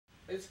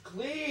It's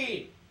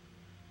clean.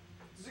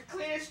 It's the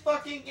cleanest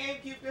fucking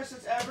GameCube disc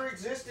that's ever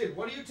existed.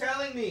 What are you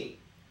telling me?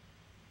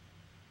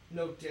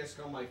 No disc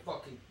on my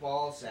fucking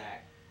ball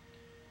sack.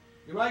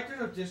 You're right, there's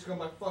no disc on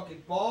my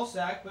fucking ball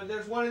sack, but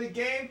there's one in the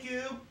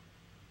GameCube.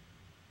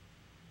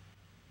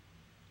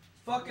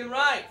 Fucking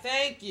right,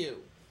 thank you.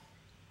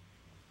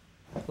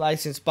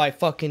 Licensed by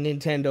fucking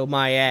Nintendo,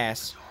 my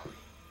ass.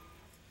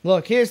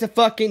 Look, here's the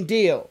fucking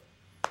deal.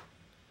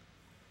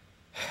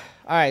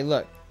 Alright,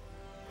 look.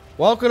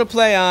 Welcome to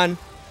Play On.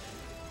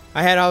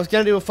 I was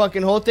gonna do a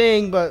fucking whole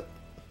thing, but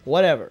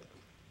whatever.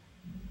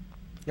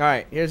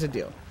 Alright, here's the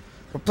deal.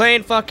 We're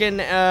playing fucking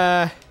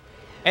Enter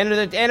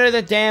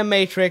the damn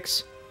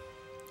Matrix.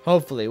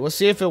 Hopefully. We'll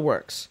see if it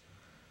works.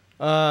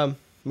 My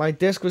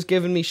disc was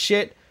giving me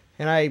shit,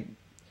 and I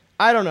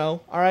don't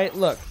know. Alright,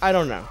 look, I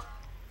don't know.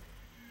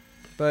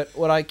 But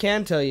what I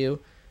can tell you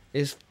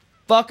is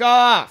fuck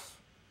off.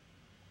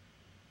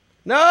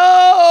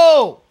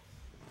 No!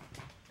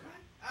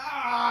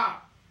 Ah!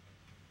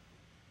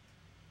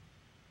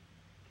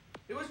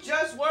 It was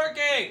just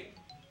working.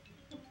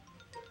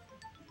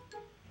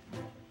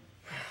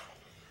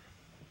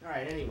 All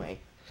right. Anyway.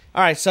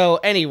 All right. So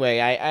anyway,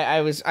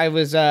 I was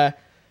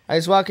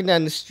walking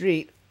down the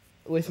street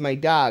with my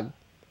dog,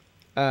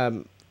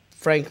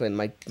 Franklin.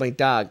 My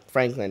dog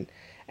Franklin,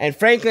 and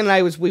Franklin and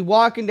I we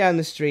walking down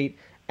the street,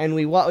 and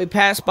we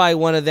passed by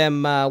one of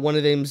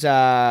them's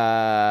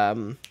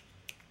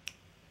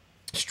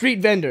street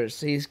vendors.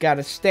 He's got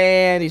a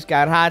stand. He's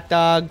got hot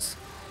dogs,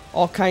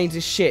 all kinds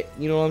of shit.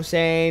 You know what I'm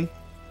saying?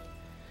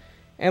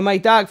 And my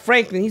dog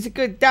Franklin, he's a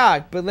good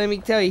dog, but let me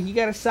tell you, he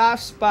got a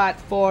soft spot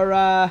for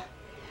the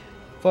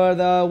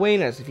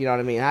wieners, if you know what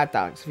I mean, hot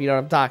dogs, if you know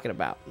what I'm talking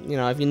about. You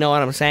know, if you know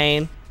what I'm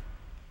saying.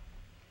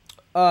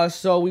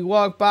 So we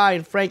walk by,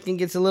 and Franklin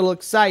gets a little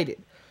excited,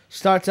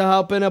 starts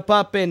helping a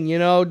puppin, you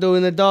know,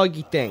 doing the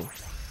doggy thing.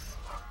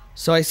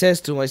 So I says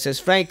to him,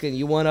 Franklin,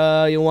 you want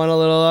a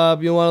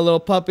little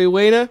puppy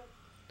wiener?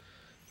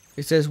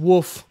 He says,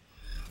 woof.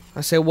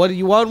 I say, what do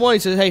you want one? He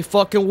says, hey,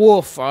 fucking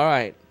woof. All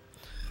right.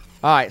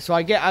 So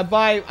I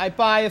buy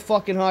a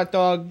fucking hot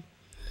dog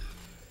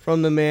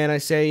from the man. I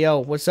say, yo,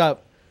 what's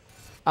up?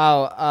 You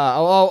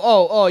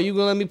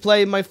gonna let me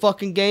play my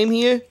fucking game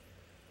here?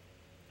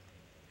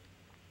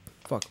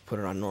 Fuck, put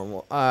it on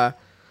normal.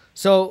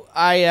 So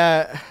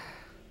I'm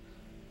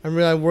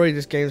really worried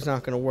this game's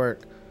not gonna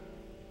work.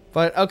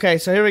 But okay,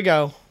 so here we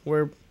go.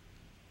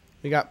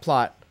 We got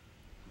plot.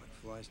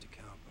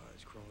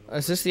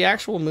 Is this the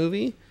actual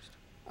movie?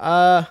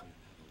 I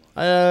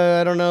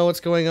don't know what's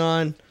going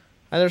on.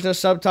 There's no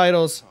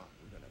subtitles.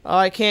 Oh,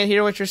 I can't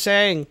hear what you're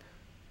saying.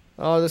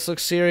 Oh, this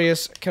looks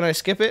serious. Can I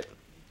skip it?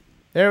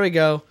 There we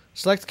go.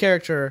 Select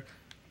character.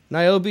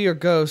 Niobe or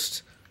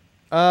Ghost.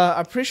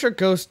 I'm pretty sure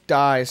Ghost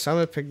dies, so I'm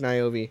gonna pick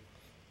Niobe.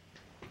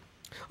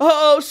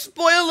 Uh-oh,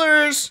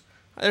 spoilers!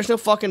 There's no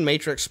fucking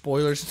Matrix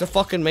spoilers. It's a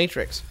fucking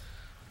Matrix.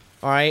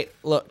 Alright,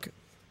 look.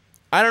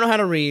 I don't know how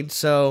to read,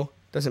 so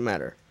doesn't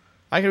matter.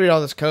 I can read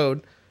all this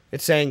code.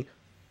 It's saying,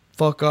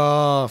 fuck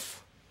off.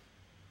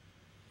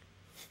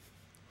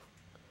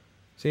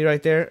 See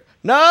right there?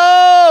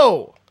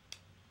 No!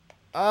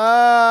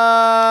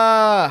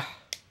 I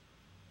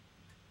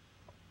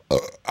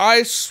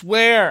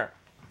swear.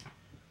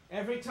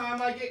 Every time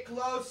I get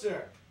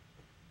closer.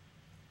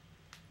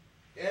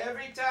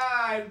 Every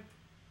time.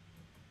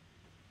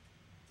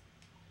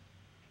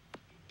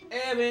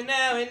 Every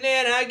now and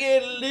then I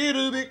get a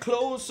little bit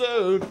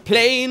closer to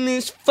playing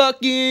this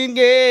fucking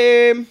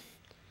game.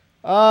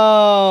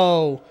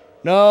 Oh.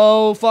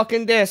 No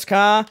fucking disc,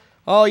 huh?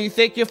 Oh, you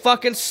think you're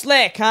fucking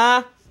slick,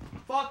 huh?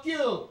 Fuck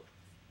you.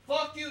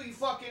 Fuck you, you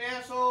fucking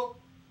asshole.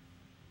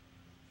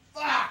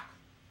 Fuck.